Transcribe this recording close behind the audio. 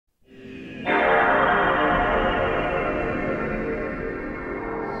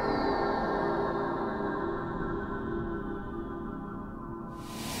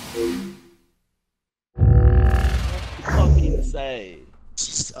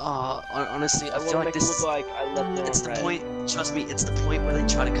honestly, I feel like make it this look is, like I left it it's on the red. point, trust me, it's the point where they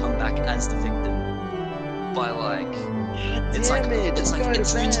try to come back as the victim. By like, God it's damn like, it, it's just like, go to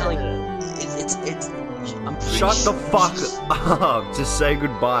it's you bed. telling, I'm pretty Shut the sure fuck she's, up. Just say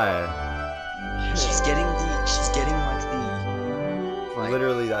goodbye. she's getting like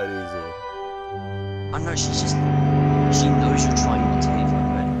Literally that easy. I know, she knows you're trying not to leave her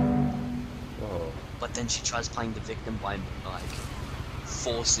already. Oh. But then she tries playing the victim by, like,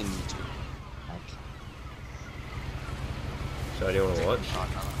 forcing you to. Like, So do you want to watch?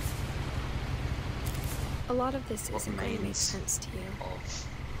 A lot of this What isn't going to make remains sense to you, of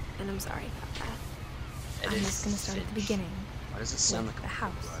and I'm sorry about that. I'm Edith just going to start at the Finch. beginning. Why does it sound with like the a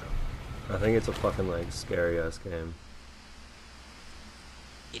house. I think it's a fucking like scary ass game.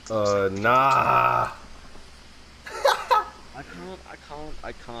 It looks like Nah. I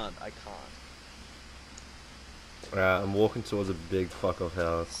can't. Alright, I'm walking towards a big fuck off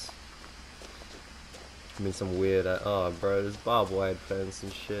house. I mean some weird oh bro, there's barbed wire fence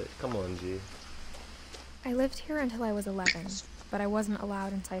and shit. Come on, G. I lived here until I was 11, but I wasn't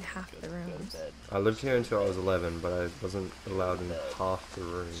allowed inside half the rooms. I lived here until I was 11, but I wasn't allowed in half the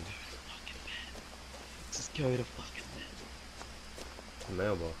room. Just go to fucking bed. The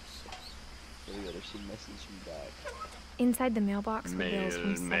mailbox. There we go, she messaged me back. Inside the mailbox were bills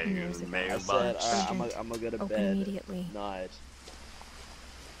from 7 years ago. I said, alright, I'm gonna go to Open bed. immediately. Night.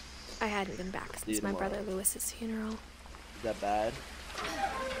 I hadn't been back See you since my tomorrow. brother Lewis's funeral. Is that bad?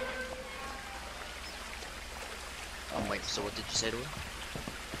 wait, so what did you say to her?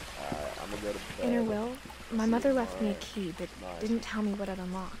 I'm gonna go to bed. In her will, my mother left me a tomorrow. key, but Nice. didn't tell me what it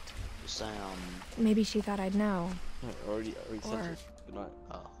unlocked. Just say, Maybe she thought I'd know. Already sent Or- it. Good night.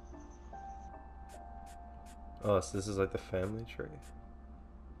 oh. Oh, so this is like the family tree.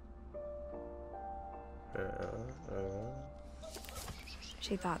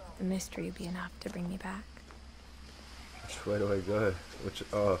 She thought the mystery would be enough to bring me back. Which way do I go? Which,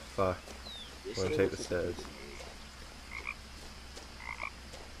 oh fuck. I'm gonna take the stairs.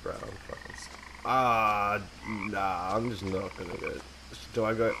 Bro, I'm fucking nah, I'm just not gonna go. Do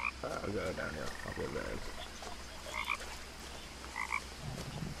I go? I'll go down here. I'll go down.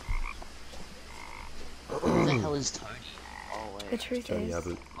 Who the hell is Tony? Oh, The wait. truth Tony is,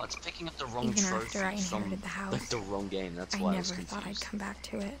 Abbott. Oh, it's picking up the wrong even trophy after I from inherited the house, like the wrong game. That's I why I never was confused. thought I'd come back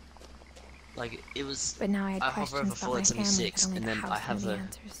to it. Like it was. But now I had I hover over questions about my family 476, that only and the then house I have knew the a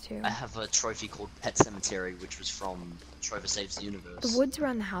answers to. I have a trophy called Pet Cemetery, which was from Trover Saves the Universe. The woods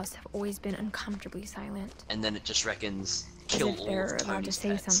around the house have always been uncomfortably silent. And then it just reckons As kill if all they're of allowed to Tony's say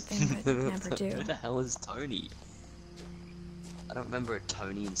pets. something but never do. Who the hell is Tony? I don't remember a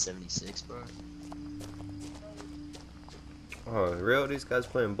Tony in '76, bro. Oh, real? These guys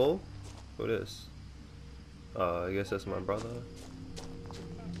playing ball? Who this? I guess that's my brother.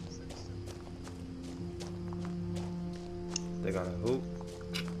 They got a hoop.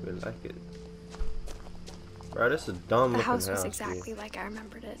 We like it. Bro, this is a dumb The looking house was dude. exactly like I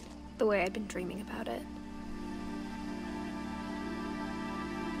remembered it, the way I'd been dreaming about it.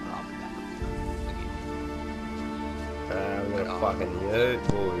 I'll be back with you. I'm gonna fucking yoke,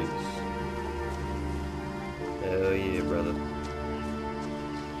 boys. Hell yeah, brother.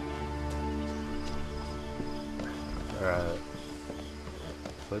 Alright.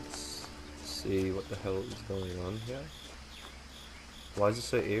 Let's see what the hell is going on here. Why is it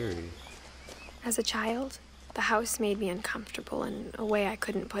so eerie? As a child, the house made me uncomfortable in a way I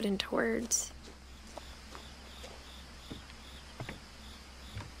couldn't put into words.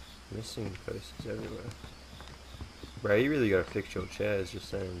 Missing posters everywhere. Bro, you really gotta fix your chairs, just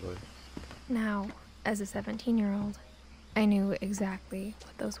saying, boy. Now, as a 17-year-old, I knew exactly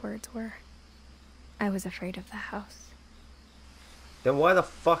what those words were. I was afraid of the house. Then why the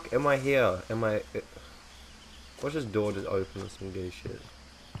fuck am I here? What's this door just open with some gay shit?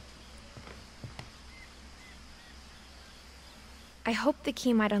 I hoped the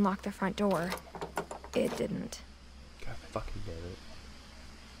key might unlock the front door. It didn't. God fucking damn it.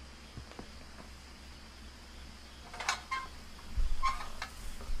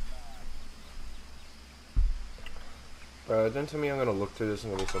 Bro, don't tell me I'm gonna look through this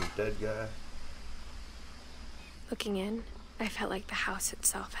and gonna be some dead guy. Looking in, I felt like the house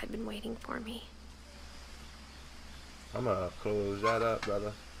itself had been waiting for me. I'm gonna close that up,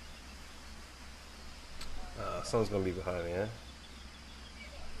 brother. Someone's gonna be behind me, eh?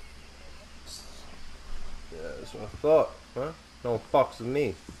 Yeah, that's what I thought, huh? No one fucks with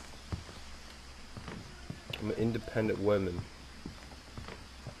me. I'm an independent woman.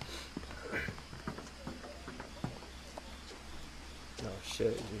 Oh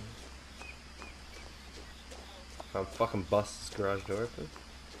shit, dude. Can't fucking bust this garage door open.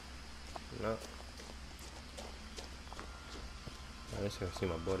 No. I just gotta see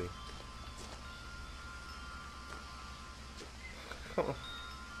my body. Come on.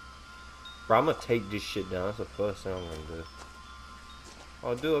 Bro, I'm gonna take this shit down. That's the first thing I'm gonna do.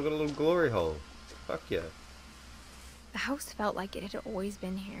 Oh, dude, I got a little glory hole. Fuck yeah. The house felt like it had always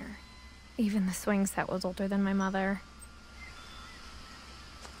been here. Even the swing set was older than my mother.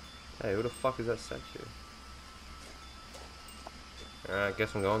 Hey, who the fuck is that statue? Alright, I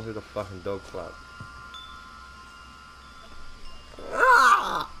guess I'm going through the fucking dog flap.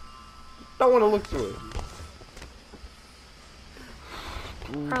 Ah! Don't want to look through it.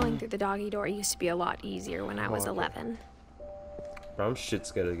 Crawling through the doggy door used to be a lot easier when I was 11. Bro, I'm shit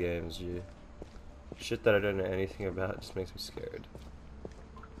scared of games, G. Shit that I don't know anything about just makes me scared.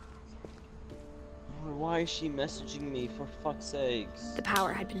 Why is she messaging me, for fuck's sakes? The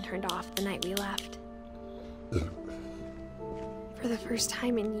power had been turned off the night we left. For the first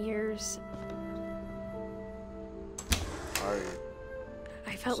time in years, Sorry.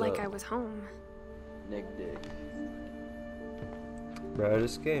 I felt like I was home. Nick dick. Bro,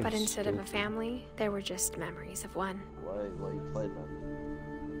 this game. But instead of a family, there were just memories of one. Why you played them?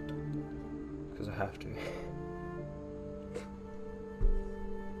 Because I have to.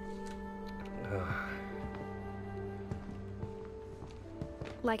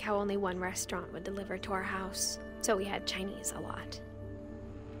 Like how only one restaurant would deliver to our house, so we had Chinese a lot.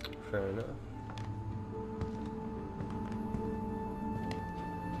 Fair enough.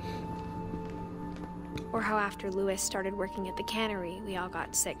 Or how after Lewis started working at the cannery, we all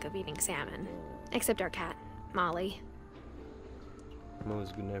got sick of eating salmon. Except our cat, Molly.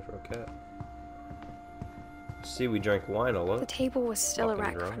 Molly's a good name for a cat. See, we drank wine a lot. The table was still a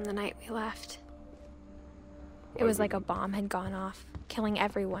Fucking wreck drunk. from the night we left. It was like a bomb had gone off, killing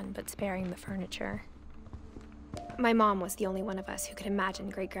everyone but sparing the furniture. My mom was the only one of us who could imagine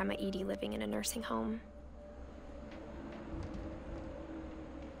Great-Grandma Edie living in a nursing home.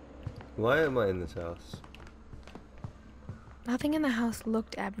 Why am I in this house? Nothing in the house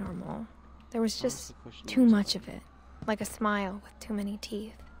looked abnormal. There was just too much of it, like a smile with too many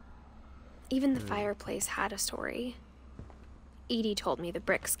teeth. Even the fireplace had a story. Edie told me the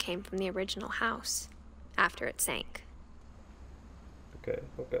bricks came from the original house, after it sank. Okay,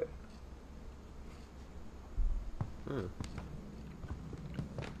 okay. Did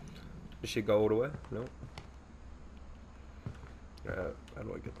she go all the way? No. How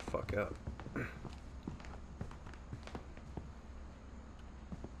do I get the fuck out?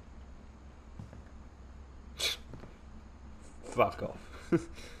 Fuck off.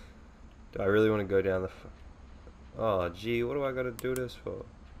 Do I really want to go down the oh, gee, what do I gotta do this for?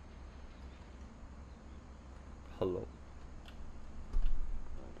 Hello.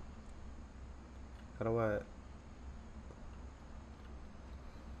 How do I...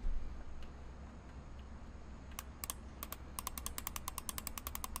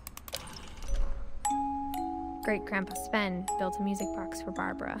 Great-Grandpa Sven built a music box for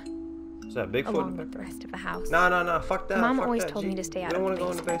Barbara, Is that Bigfoot? along with the rest of the house. No, fuck that. Mom fuck always that, told G. me to stay We out don't of wanna the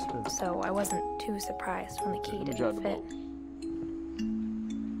go in the basement, basement. so I wasn't too surprised when the key didn't fit.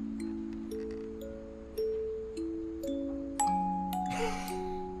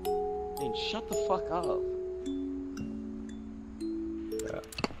 Man, shut the fuck up.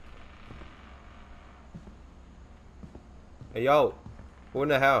 Hey, yo. We're in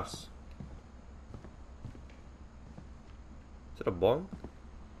the house. Is it a bomb?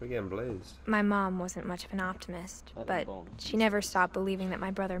 We're getting blazed. My mom wasn't much of an optimist, That but bomb. she never stopped believing that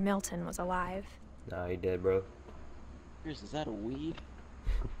my brother Milton was alive. Nah, he dead, bro. Is that a weed?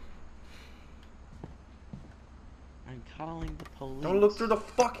 I'm calling the police. Don't look through the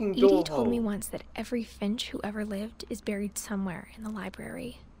fucking door Edie told me hole. once that every finch who ever lived is buried somewhere in the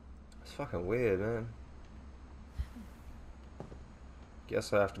library. That's fucking weird, man.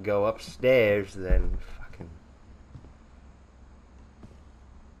 Guess I have to go upstairs then. Fucking.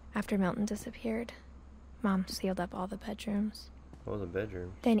 After Milton disappeared, Mom sealed up all the bedrooms. What was a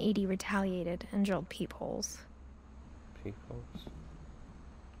bedroom? Then Edie retaliated and drilled peepholes. Peepholes?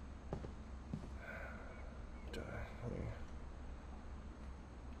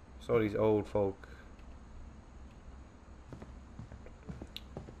 So these old folk.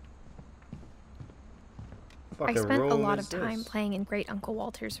 I Fucking spent a room lot is of time this? playing in Great Uncle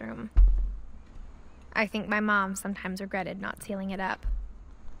Walter's room. I think my mom sometimes regretted not sealing it up.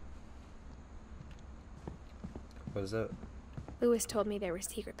 What is that? Lewis told me there were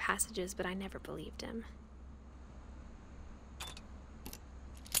secret passages, but I never believed him.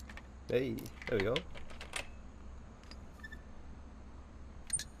 Hey, there we go.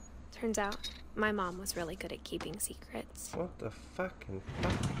 Turns out, my mom was really good at keeping secrets. What the fucking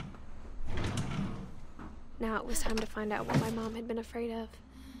fuck? Now it was time to find out what my mom had been afraid of.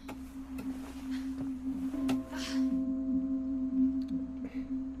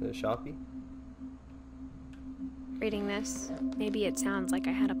 The Sharpie? Reading this, maybe it sounds like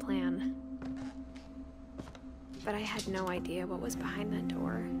I had a plan. But I had no idea what was behind that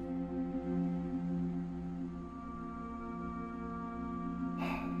door.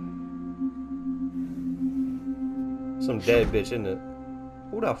 Some dead bitch, isn't it?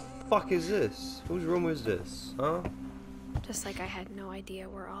 Who the fuck is this? Whose room is this? Huh? Just like I had no idea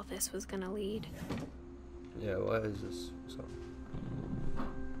where all this was gonna lead. Yeah, what is this? What's up?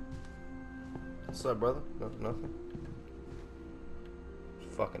 What's up, brother? No, nothing.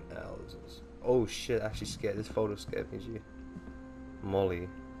 Fucking owl is this? Oh shit, actually scared. This photo scared me, G. Molly.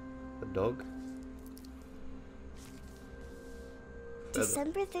 The dog?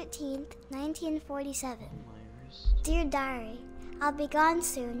 December 13th, 1947. Dear Diary, I'll be gone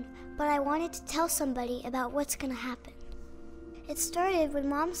soon, but I wanted to tell somebody about what's gonna happen. It started when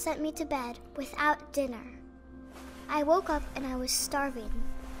Mom sent me to bed without dinner. I woke up and I was starving,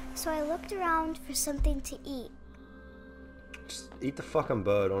 so I looked around for something to eat. Just eat the fucking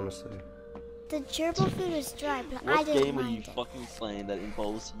bird, honestly. The gerbil food was dry, but I What didn't game are you mind it. fucking playing that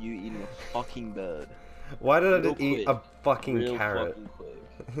involves you eating a fucking bird? Why did I Real just eat quick. a fucking Real carrot? fucking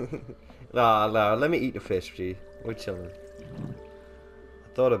quick. Nah, let me eat the fish, G. We're chilling.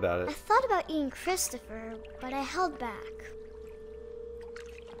 I thought about I it. thought about eating Christopher, but I held back.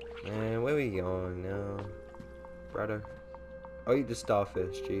 Man, where we going now? Brother. I'll eat the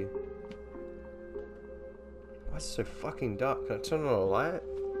starfish, G. Why is it so fucking dark? Can I turn on a light?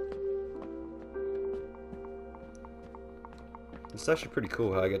 It's actually pretty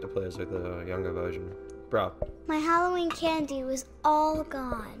cool how I get to play as like the younger version. Bro. My Halloween candy was all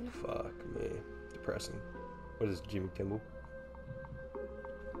gone. Fuck me. Depressing. What is Jimmy Kimmel?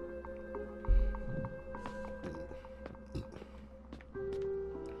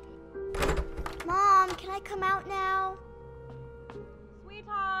 Mom, can I come out now?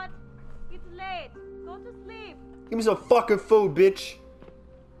 Sweetheart, it's late. Go to sleep. Give me some fucking food, bitch.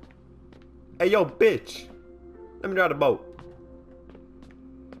 Hey, yo, bitch. Let me drive the boat.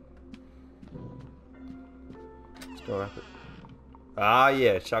 Let's go after it. Ah,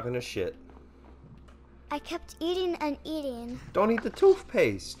 yeah, chucking the shit. I kept eating and eating. Don't eat the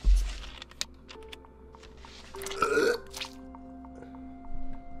toothpaste.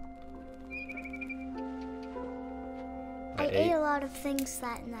 I ate a lot of things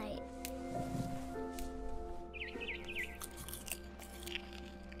that night.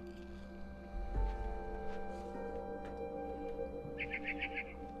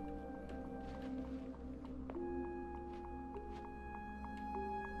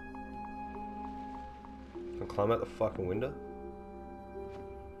 Can I climb out the fucking window?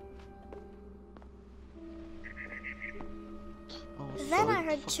 Then I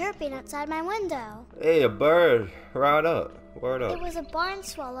heard chirping outside my window. Hey, a bird. Right up. Word up. It was a barn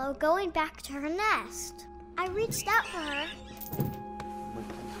swallow going back to her nest. I reached out for her.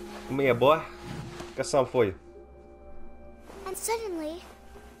 Come here, boy. Got something for you. And suddenly,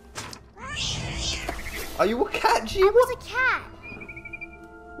 Are you a cat, G? I was a cat.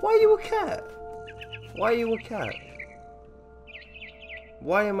 Why are you a cat? Why are you a cat?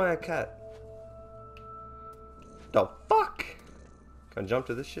 Why am I a cat? The fuck? Can I jump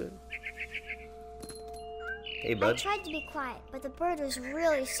to this shit? Hey, I bud. tried to be quiet, but the bird was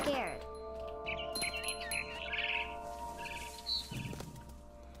really scared.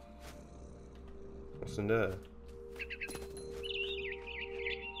 What's in there?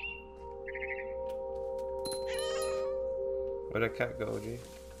 Where'd that cat go, G?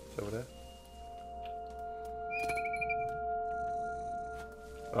 It's over there.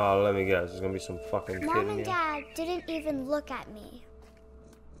 Oh, let me guess. There's gonna be some fucking kid Mom in and here. Dad didn't even look at me.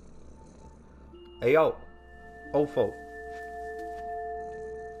 Hey, yo. Old folk.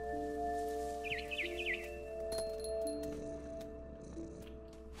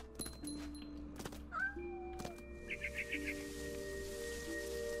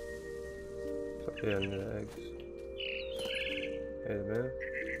 Up here in the eggs. Hey, man.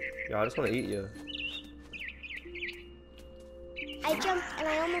 Yo, I just want to eat you. I jumped and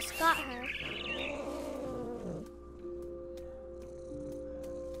I almost got her.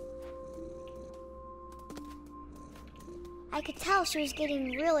 I could tell she was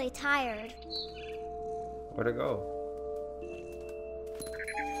getting really tired. Where'd it go?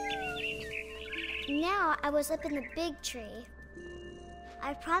 Now I was up in the big tree.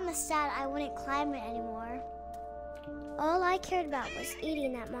 I promised Dad I wouldn't climb it anymore. All I cared about was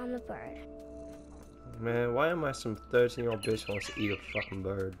eating that mama bird. Man, why am I some 13-year-old bitch who wants to eat a fucking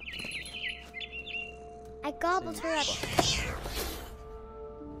bird? I gobbled her up.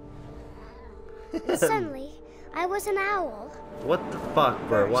 And suddenly, I was an owl. What the fuck,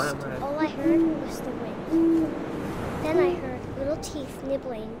 bro? Why First, am I? all I heard was the wind. Then I heard little teeth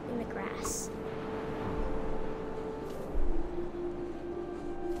nibbling in the grass.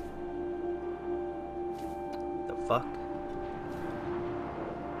 The fuck?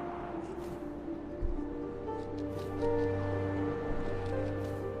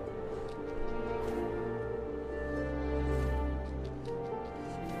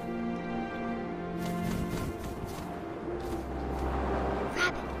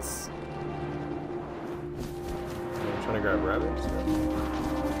 Rabbits. I'm trying to grab rabbits.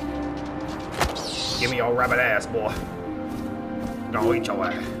 Give me your rabbit ass, boy. Go eat your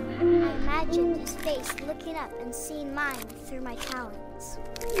ass. I imagined his face looking up and seeing mine through my talons.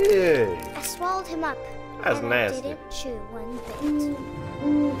 Yeah. I swallowed him up. That's and nasty. I didn't chew one bit.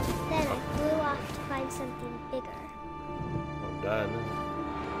 Then I flew off to find something bigger. I'm dying now.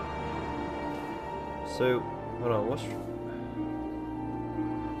 So, hold on,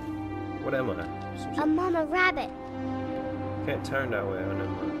 what am I? A mama rabbit. Can't turn that way. Oh, never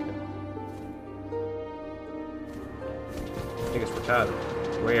mind. Okay. I think it's retarded.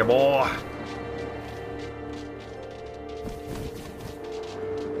 Come here, boy.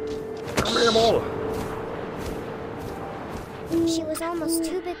 Come here, boy. She was almost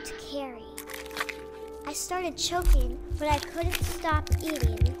too big to carry. I started choking, but I couldn't stop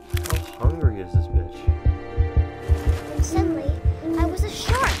eating. How hungry is this bitch? And suddenly, I was a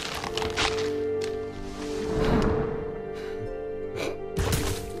shark.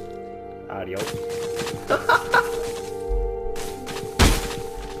 Adios.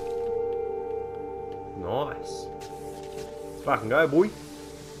 Nice. Fucking go, boy.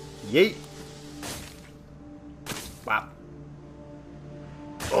 Yeet. Wow.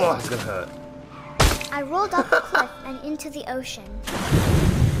 Oh, it's gonna hurt. I rolled off the cliff and into the ocean.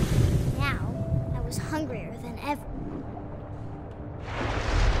 Now, I was hungrier than ever.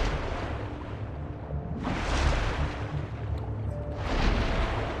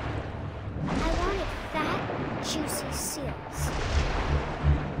 I wanted fat, juicy seals.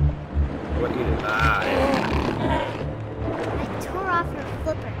 What you do? Ah, yeah. I tore off her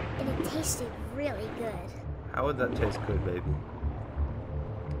flipper, and it tasted really good. How would that taste good, baby?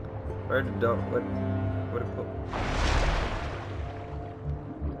 Where did dog? What it put?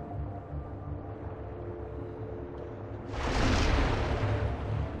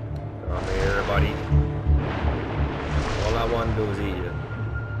 Come here, buddy. All I want to do is eat you.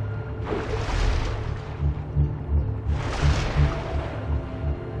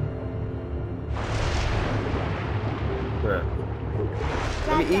 Bruh.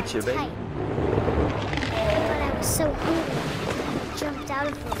 Let me eat you, baby. Tight. But I was so hungry, I jumped out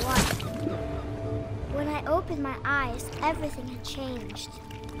of the water. When I opened my eyes, everything had changed.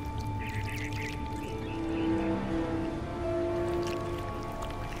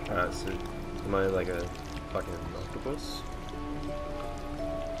 Alright, so am I like a fucking octopus?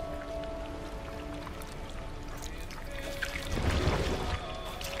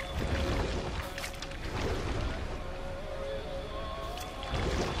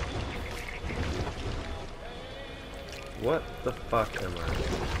 What the fuck am I?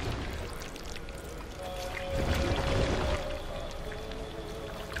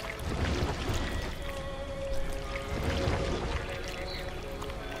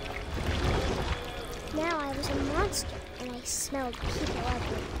 Now I was a monster, and I smelled people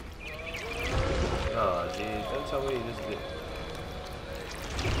everywhere. Oh, geez, don't tell me you just did.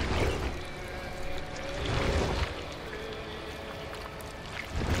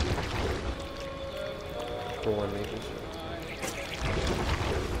 Cool one, making sure.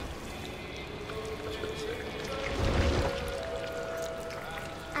 That's pretty sick.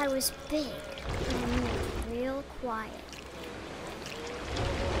 I was big, and I moved real quiet.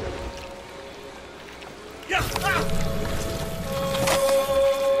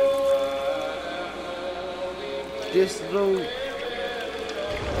 This little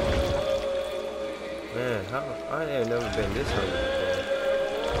man, how I ain't never been this hungry before.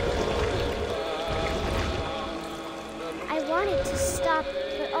 I wanted to stop,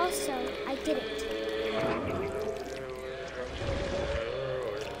 but also I didn't.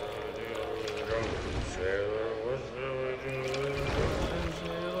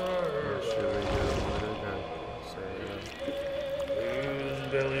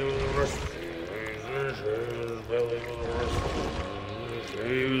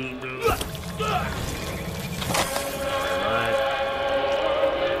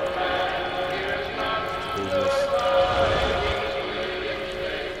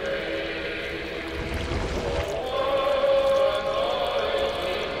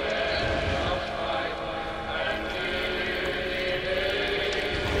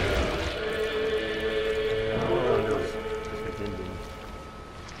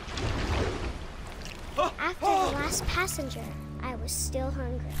 last passenger, I was still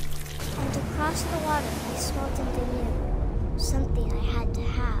hungry. And to cross the water, I smelt something new. Something I had to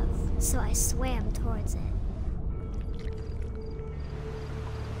have, so I swam towards it.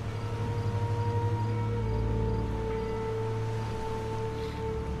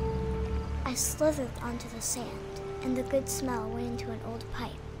 I slithered onto the sand, and the good smell went into an old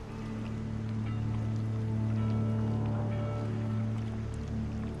pipe.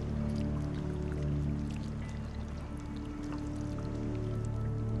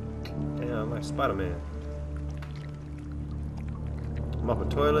 Yeah, I'm like Spider-Man. I'm up a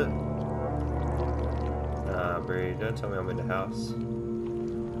toilet. Nah, Bree, don't tell me I'm in the house.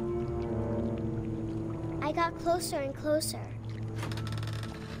 I got closer and closer.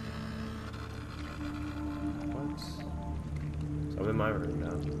 What? So I'm in my room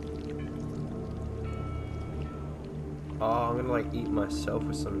now. Oh, I'm gonna like eat myself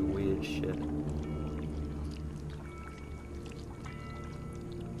with some weird shit.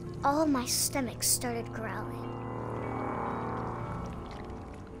 All of my stomach started growling.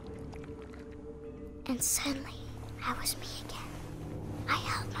 And suddenly, I was me again. I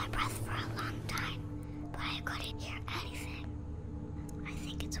held my breath for a long time, but I couldn't hear anything. I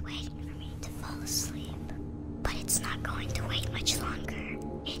think it's waiting for me to fall asleep. But it's not going to wait much longer.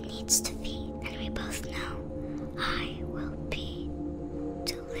 It needs to feed, and we both know I will be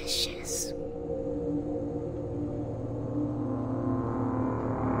delicious.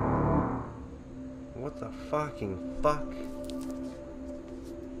 What the fucking fuck?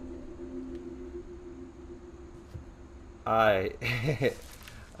 Alright,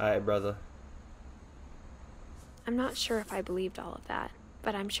 brother. I'm not sure if I believed all of that,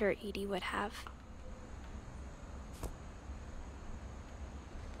 but I'm sure Edie would have.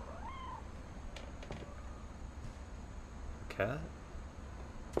 Cat?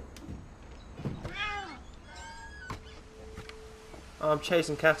 Oh, I'm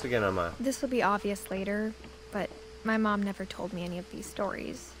chasing cats again, am I? This will be obvious later, but my mom never told me any of these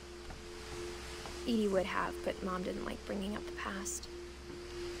stories. Edie would have, but Mom didn't like bringing up the past.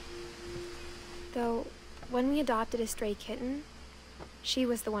 Though, when we adopted a stray kitten, she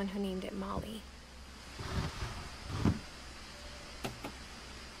was the one who named it Molly.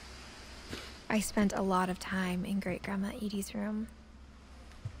 I spent a lot of time in Great-Grandma Edie's room.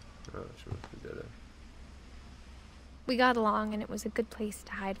 Oh, she must be dead. We got along, and it was a good place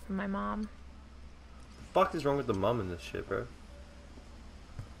to hide from my mom. What the fuck is wrong with the mum in this shit, bro?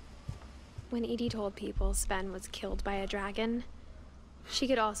 When Edie told people Sven was killed by a dragon, she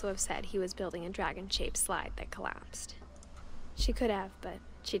could also have said he was building a dragon-shaped slide that collapsed. She could have, but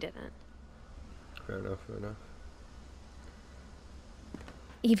she didn't. Fair enough, fair enough.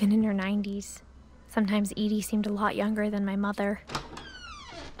 Even in her 90s, sometimes Edie seemed a lot younger than my mother.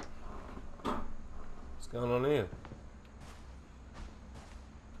 What's going on here?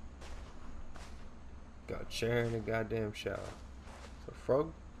 Got a chair and a goddamn shower. It's a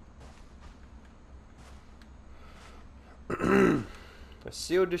frog? I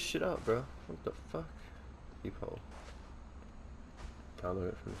sealed this shit up, bro. What the fuck? Peephole. I'll look at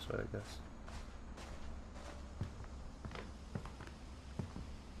it from this way, I guess.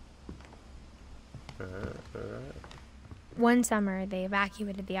 Alright. One summer, they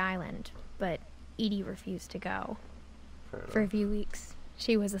evacuated the island, but Edie refused to go. For a few weeks,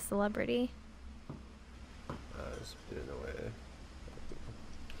 she was a celebrity. Just put it away.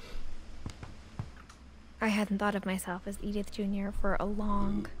 I hadn't thought of myself as Edith Jr. for a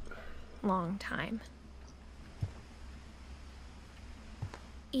long, long time.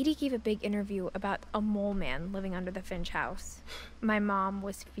 Edie gave a big interview about a mole man living under the Finch house. My mom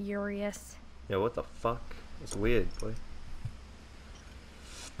was furious. Yeah, what the fuck? It's weird, boy.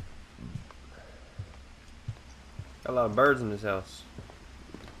 Got a lot of birds in this house.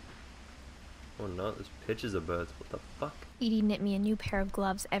 Oh no, there's pictures of birds. What the fuck? Edie knit me a new pair of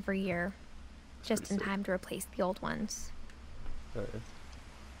gloves every year, just in time to replace the old ones. Alright.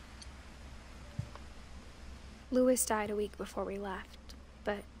 Louis died a week before we left,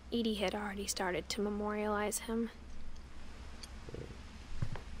 but Edie had already started to memorialize him.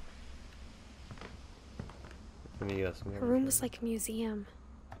 Her room was like a museum.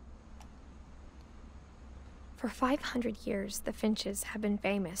 For 500 years, the Finches have been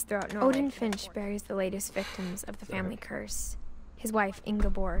famous throughout Norway. Odin Finch buries the latest victims of the family curse, his wife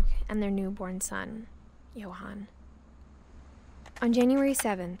Ingeborg and their newborn son, Johan. On January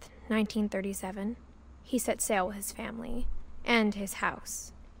 7th, 1937, he set sail with his family and his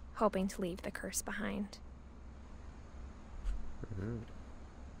house, hoping to leave the curse behind.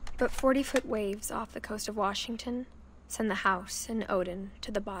 But 40-foot waves off the coast of Washington send the house and Odin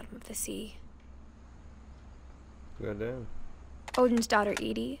to the bottom of the sea. Goddamn. Odin's daughter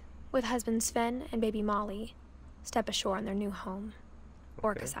Edie, with husband Sven and baby Molly, step ashore on their new home,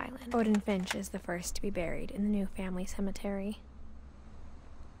 Orcas Island. Odin Finch is the first to be buried in the new family cemetery.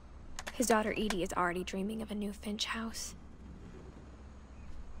 His daughter Edie is already dreaming of a new Finch house.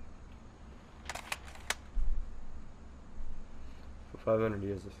 For 500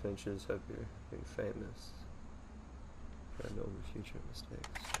 years, the Finches have been famous for no future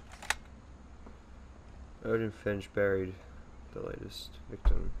mistakes. Odin Finch buried the latest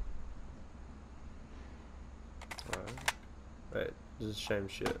victim. Alright. Right, this is shame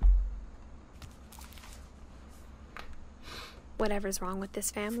shit. Whatever's wrong with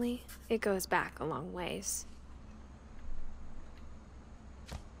this family, it goes back a long ways.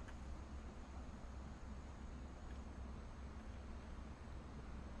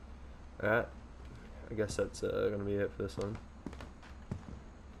 Alright, I guess that's gonna be it for this one.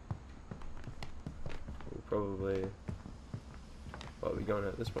 We'll probably... What, are we going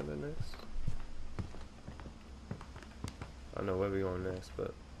at this one then next? I don't know where we're going next,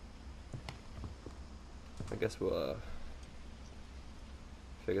 but... I guess we'll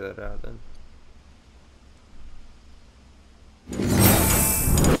figure that out then.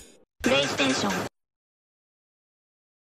 PlayStation